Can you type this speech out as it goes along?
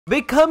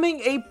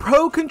Becoming a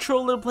pro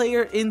controller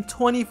player in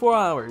 24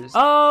 hours.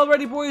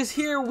 Alrighty, boys,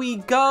 here we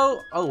go.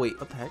 Oh, wait,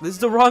 what the heck? This is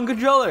the wrong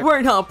controller.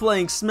 We're not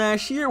playing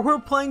Smash here. We're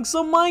playing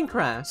some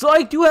Minecraft. So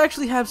I do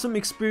actually have some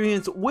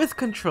experience with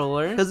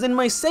controller, because in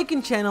my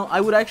second channel,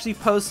 I would actually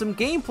post some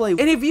gameplay.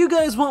 And if you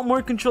guys want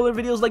more controller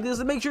videos like this,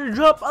 then make sure to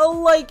drop a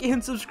like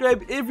and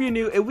subscribe if you're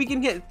new. If we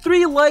can get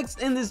 3 likes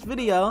in this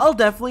video, I'll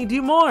definitely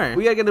do more.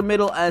 We gotta get the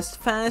middle as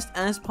fast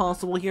as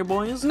possible here,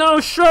 boys. No,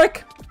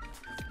 Shrek!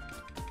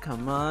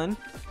 Come on.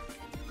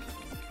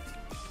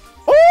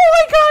 Oh,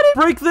 I got it!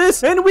 Break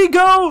this, and we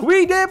go!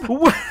 We dip!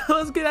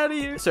 Let's get out of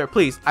here. Sir,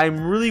 please, I'm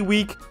really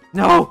weak.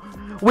 No!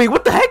 Wait,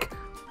 what the heck?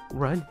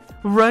 Run,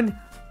 run.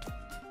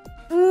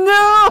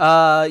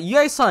 No! You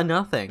guys saw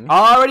nothing.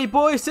 Alrighty,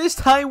 boys, this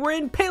time we're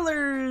in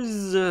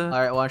pillars.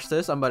 Alright, watch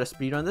this. I'm about to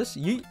speedrun this.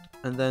 Yeet.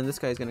 And then this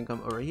guy's gonna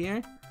come over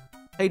here.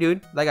 Hey,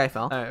 dude, that guy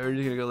fell. Alright, we're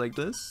just gonna go like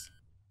this.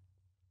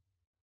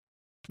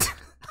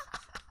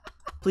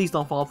 Please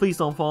don't fall, please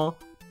don't fall.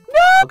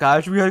 Oh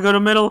gosh, we gotta go to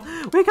middle.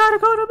 We gotta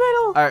go to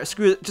middle. Alright,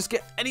 screw it. Just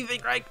get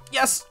anything right.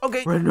 Yes.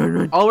 Okay. Run, run,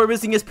 run. All we're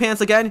missing is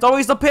pants again. It's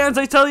always the pants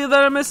I tell you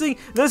that I'm missing.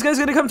 This guy's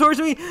gonna come towards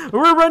me.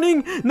 We're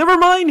running. Never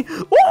mind.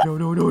 Oh! No,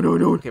 no, no, no,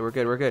 no. Okay, we're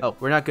good. We're good. Oh,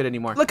 we're not good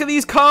anymore. Look at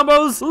these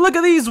combos. Look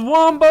at these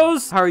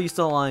wombos. How are you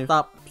still alive?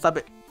 Stop. Stop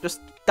it.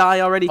 Just die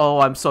already. Oh,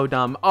 I'm so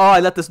dumb. Oh,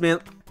 I let this man...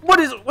 What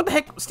the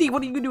heck? Steve,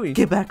 what are you doing?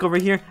 Get back over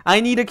here.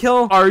 I need a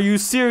kill. Are you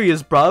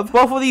serious, bruv?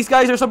 Both of these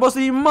guys are supposed to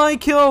be my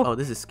kill. Oh,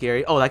 this is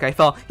scary. Oh, that guy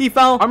fell. He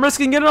fell. I'm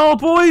risking it all,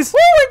 boys. Oh,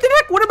 what the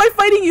heck? What am I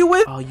fighting you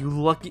with? Oh, you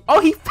lucky. Oh,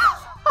 he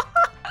fell.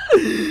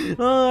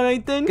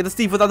 Alright then. Get the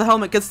Steve without the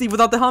helmet. Get the Steve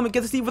without the helmet.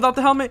 Get the Steve without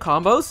the helmet.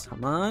 Combos.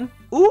 Come on.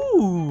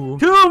 Ooh.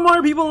 2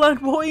 more people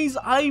left, boys.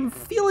 I'm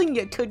feeling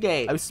it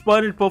today. I've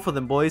spotted both of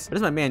them, boys. What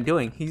is my man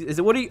doing?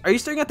 Are you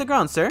staring at the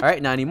ground, sir?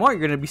 Alright, not anymore.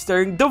 You're gonna be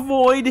staring the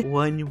void.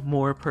 1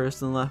 more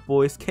person left,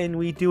 boys. Can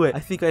we do it? I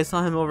think I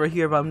saw him over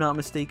here, if I'm not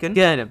mistaken.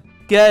 Get him.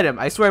 Get him.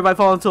 I swear if I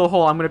fall into a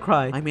hole, I'm gonna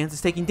cry. My man's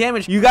is taking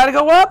damage. You gotta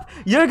go up.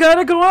 You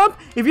gotta go up.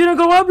 If you don't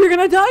go up, you're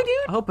gonna die, dude.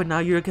 Oh, but now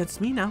you're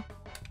against me now.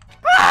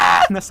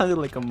 Ah! That sounded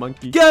like a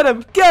monkey. Get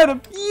him! Get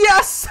him!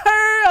 Yes,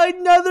 sir!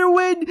 Another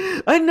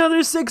win!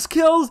 Another 6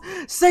 kills!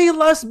 Say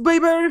less,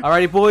 baby!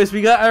 Alrighty, boys,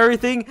 we got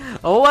everything.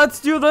 Let's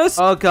do this!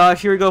 Oh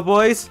gosh, here we go,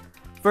 boys.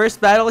 First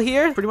battle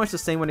here. Pretty much the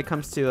same when it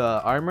comes to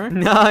armor.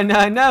 No,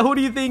 no, no. Who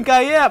do you think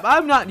I am?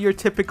 I'm not your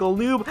typical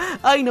noob.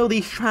 I know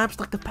these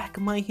traps like the back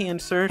of my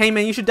hand, sir. Hey,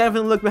 man, you should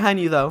definitely look behind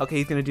you, though. Okay,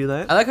 he's gonna do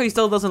that. I like how he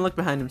still doesn't look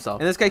behind himself.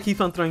 And this guy keeps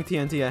on throwing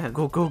TNT at him.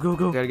 Go, go, go,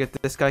 go. Gotta get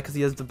this guy because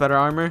he has the better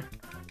armor.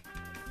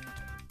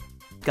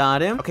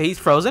 Got him. Okay, he's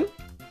frozen.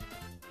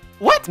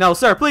 What? No,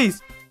 sir,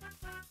 please.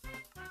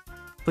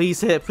 Please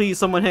hit. Please,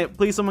 someone hit.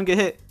 Please, someone get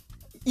hit.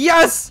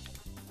 Yes!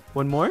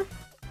 1 more.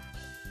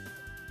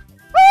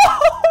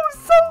 Oh,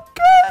 so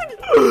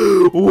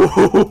good!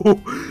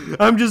 Whoa.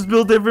 I'm just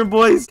built different,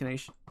 boys. Can I...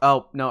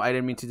 Oh, no, I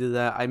didn't mean to do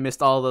that. I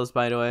missed all those,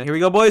 by the way. Here we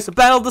go, boys.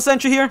 Battle of the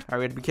century here. All right,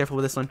 we have to be careful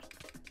with this one.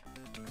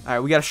 All right,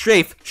 we gotta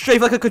strafe.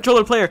 Strafe like a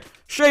controller player.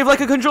 Strafe like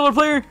a controller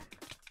player.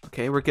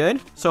 Okay, we're good.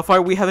 So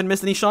far, we haven't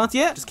missed any shots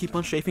yet. Just keep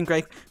on strafing,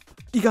 Greg.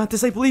 You got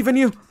this. I believe in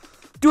you.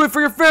 Do it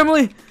for your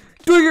family.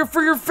 Do it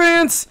for your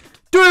fans.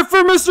 Do it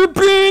for Mr.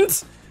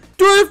 Beans.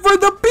 Do it for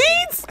the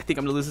beans. I think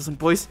I'm gonna lose this one,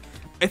 boys.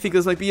 I think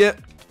this might be it.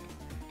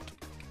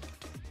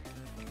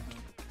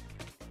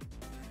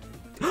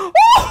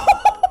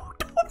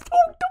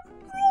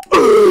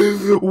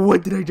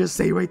 What did I just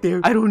say right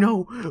there? I don't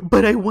know,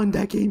 but I won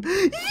that game.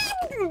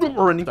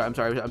 I'm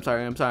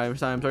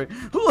sorry.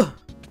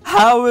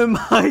 How am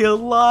I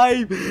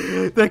alive?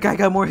 That guy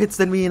got more hits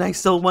than me and I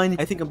still won.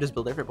 I think I'm just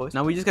built different, boys.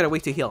 Now we just gotta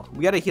wait to heal.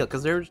 We gotta heal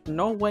because there's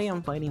no way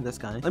I'm fighting this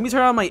guy. Let me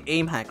turn on my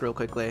aim hack real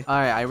quickly. All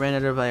right, I ran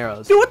out of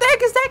arrows. Dude, what the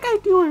heck is that guy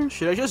doing?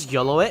 Should I just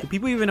YOLO it? Do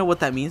people even know what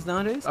that means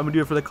nowadays? I'm gonna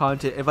do it for the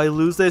content. If I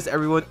lose this,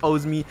 everyone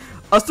owes me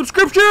a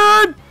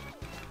subscription.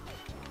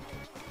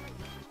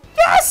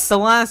 Yes! The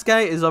last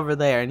guy is over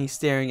there and he's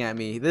staring at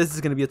me. This is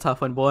gonna be a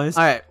tough one, boys.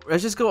 All right,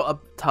 let's just go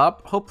up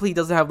top. Hopefully he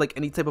doesn't have like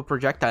any type of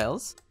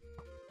projectiles.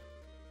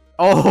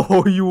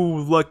 Oh, you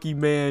lucky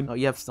man. Oh,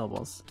 you have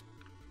snowballs.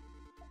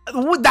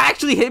 What? That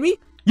actually hit me?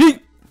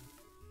 Yeet!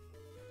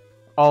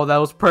 Oh, that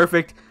was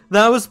perfect.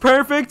 That was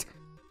perfect.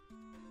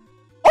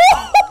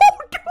 Oh,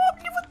 dude,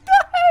 what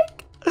the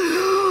heck?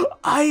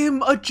 I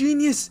am a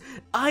genius.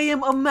 I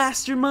am a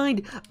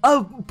mastermind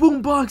of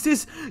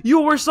boomboxes.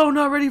 You were so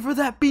not ready for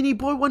that, Beanie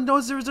Boy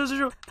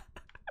 1000.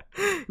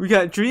 We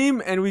got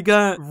Dream and we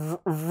got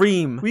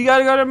Reem. We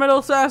gotta go to middle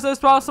as fast as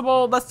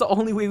possible. That's the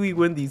only way we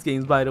win these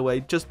games, by the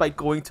way. Just by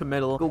going to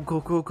middle. Go, go,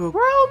 go, go.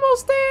 We're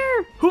almost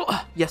there.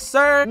 Yes,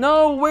 sir.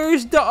 No,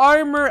 where's the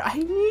armor? I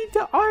need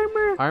the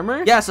armor.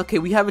 Armor? Yes, okay,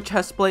 we have a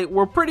chest plate.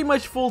 We're pretty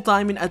much full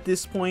diamond at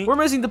this point. We're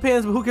missing the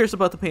pants, but who cares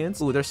about the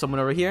pants? Ooh, there's someone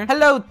over here.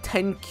 Hello,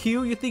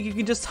 10Q. You think you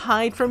can just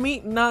hide from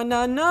me? Nah,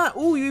 nah, nah.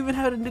 Ooh, you even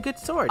had a good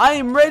sword. I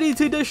am ready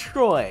to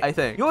destroy, I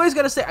think. You always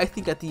gotta say, I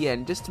think, at the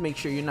end, just to make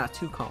sure you're not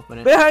too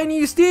confident. Behind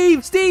you,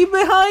 Steve! Steve,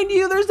 behind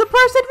you! There's the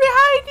person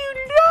behind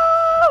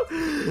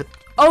you! No!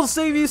 I'll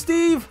save you,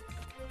 Steve!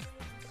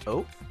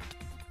 Oh.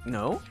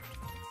 No.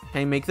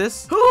 Can I make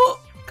this?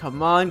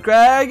 Come on,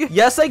 Greg.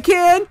 Yes, I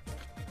can.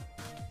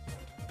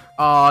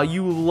 Aw,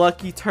 you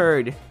lucky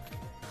turd.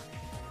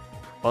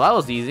 Well, that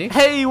was easy.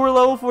 Hey, we're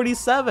level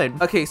 47.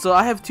 Okay, so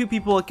I have 2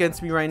 people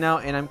against me right now,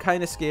 and I'm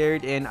kind of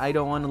scared, and I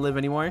don't want to live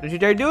anymore. Don't you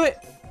dare do it.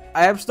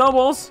 I have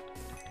snowballs.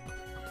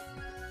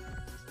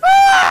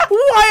 Ah!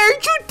 Why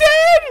aren't you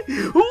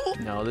dead?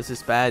 Ooh. No, this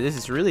is bad. This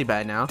is really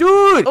bad now.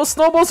 Dude, those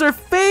snowballs are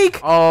fake.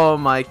 Oh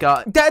my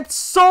god. That's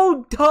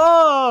so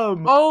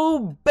dumb.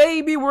 Oh,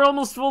 baby, we're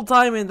almost full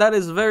time, and that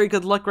is very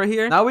good luck right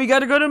here. Now we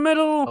gotta go to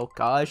middle. Oh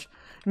gosh.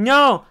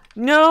 No,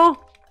 no.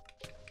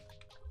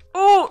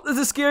 Oh, this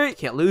is scary.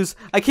 Can't lose.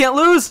 I can't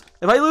lose.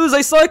 If I lose,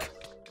 I suck.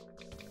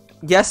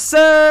 Yes,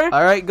 sir.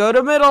 All right, go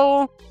to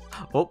middle.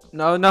 Oh,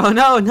 no, no,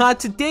 no, not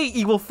today,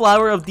 evil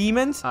flower of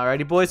demons.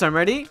 Alrighty, boys, I'm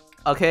ready.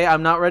 Okay,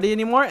 I'm not ready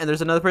anymore, and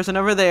there's another person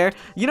over there.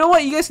 You know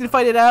what? You guys can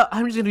fight it out.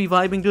 I'm just gonna be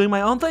vibing, doing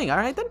my own thing. All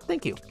right, then.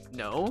 Thank you.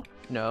 No,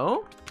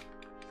 no.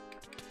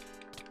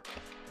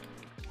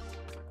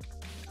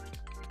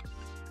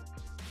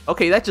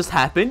 Okay, that just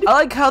happened. I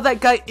like how that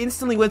guy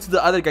instantly went to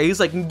the other guy. He's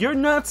like, you're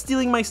not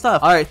stealing my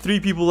stuff. All right, 3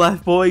 people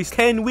left, boys.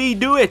 Can we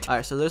do it? All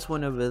right, so there's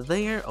one over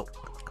there. Oh.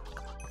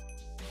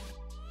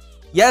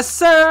 Yes,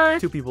 sir.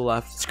 2 people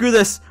left. Screw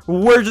this.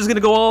 We're just gonna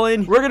go all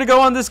in. We're gonna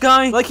go on this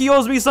guy like he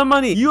owes me some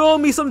money. You owe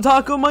me some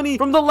taco money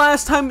from the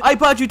last time I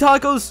bought you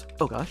tacos.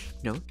 Oh gosh.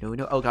 No, no,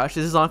 no. Oh gosh,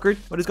 this is awkward.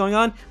 What is going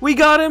on? We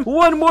got him.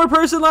 1 more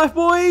person left,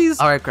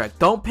 boys. All right, Greg.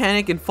 Don't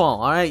panic and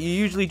fall. All right, you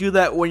usually do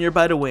that when you're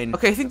about to win.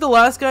 Okay, I think the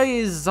last guy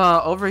is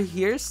over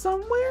here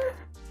somewhere.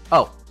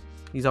 Oh,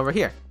 he's over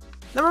here.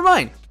 Never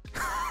mind.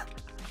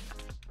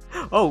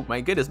 Oh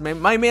my goodness,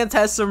 man. My man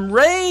has some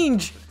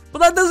range. But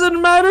that doesn't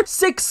matter.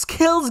 6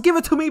 kills. Give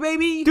it to me,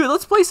 baby. Dude,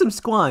 let's play some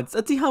squads.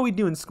 Let's see how we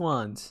do in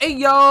squads. Hey,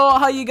 y'all.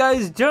 How you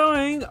guys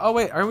doing? Oh,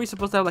 wait. Aren't we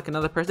supposed to have, like,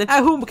 another person?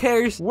 Who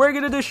cares? We're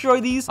gonna destroy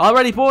these.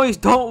 Alrighty, boys.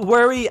 Don't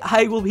worry.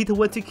 I will be the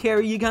one to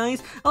carry you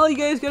guys. All you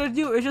guys gotta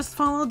do is just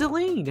follow the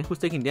lead. Who's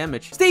taking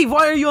damage? Steve,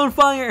 why are you on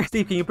fire?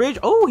 Steve, can you bridge?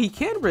 Oh, he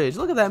can bridge.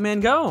 Look at that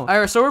man go.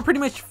 Alright, so we're pretty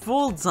much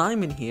full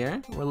diamond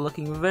here. We're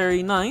looking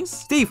very nice.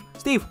 Steve,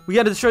 we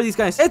gotta destroy these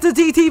guys. It's a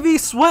DTV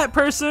sweat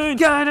person.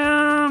 Got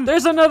him.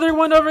 There's another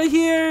one over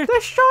here.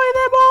 Destroy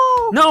them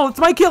all. No, it's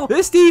my kill.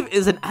 This Steve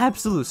is an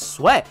absolute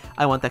sweat.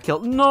 I want that kill.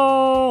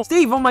 No.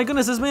 Steve, oh my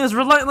goodness, this man is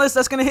relentless.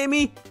 That's gonna hit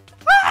me.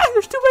 Ah,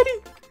 there's too many.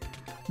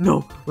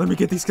 No, let me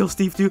get these kills,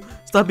 Steve, too.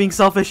 Stop being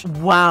selfish.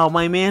 Wow,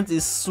 my man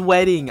is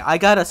sweating. I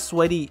got a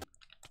sweaty...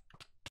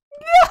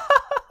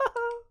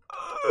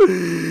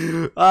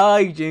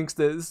 I jinxed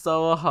it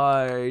so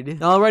hard.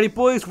 Alrighty,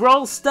 boys, we're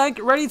all stacked,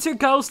 ready to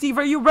go. Steve,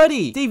 are you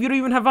ready? Steve, you don't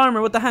even have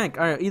armor. What the heck?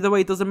 All right, either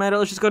way, it doesn't matter.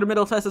 Let's just go to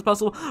middle as fast as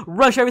possible.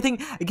 Rush everything.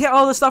 Get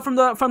all the stuff from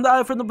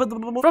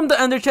the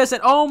under chest.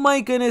 And oh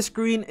my goodness,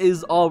 green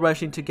is all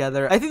rushing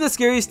together. I think the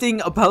scariest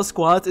thing about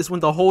squads is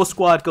when the whole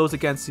squad goes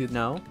against you.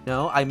 No,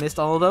 I missed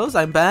all of those.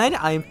 I'm bad.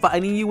 I'm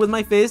fighting you with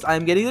my fist.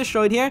 I'm getting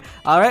destroyed here.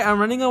 All right, I'm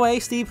running away.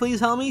 Steve, please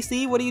help me.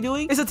 Steve, what are you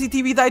doing? It's a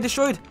TTV that I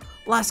destroyed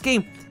last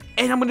game.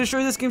 And I'm gonna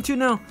destroy this game too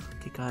now.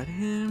 Okay, got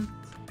him.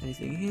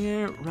 Anything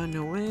here? Run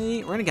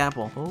away. We're in a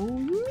gapple. Oh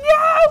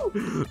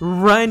no!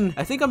 Run!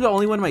 I think I'm the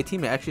only one in my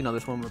team. Actually, no,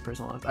 there's one more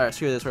person left. Alright,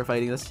 screw this. We're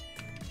fighting this.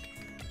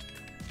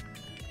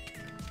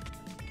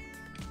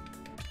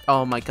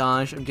 Oh my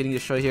gosh, I'm getting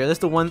destroyed here. That's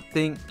the one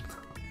thing.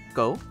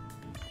 Go.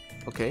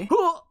 Okay.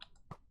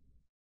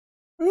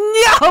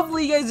 Yeah!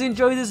 Hopefully you guys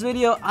enjoyed this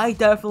video. I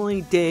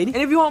definitely did. And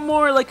if you want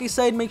more, like I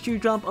said, make sure you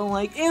drop a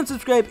like and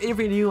subscribe if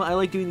you're new. I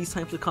like doing these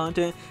types of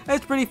content.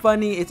 It's pretty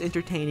funny, it's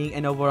entertaining,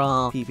 and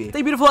overall, PP.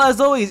 Stay beautiful as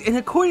always, and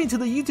according to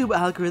the YouTube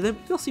algorithm,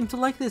 you'll seem to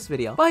like this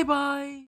video. Bye bye!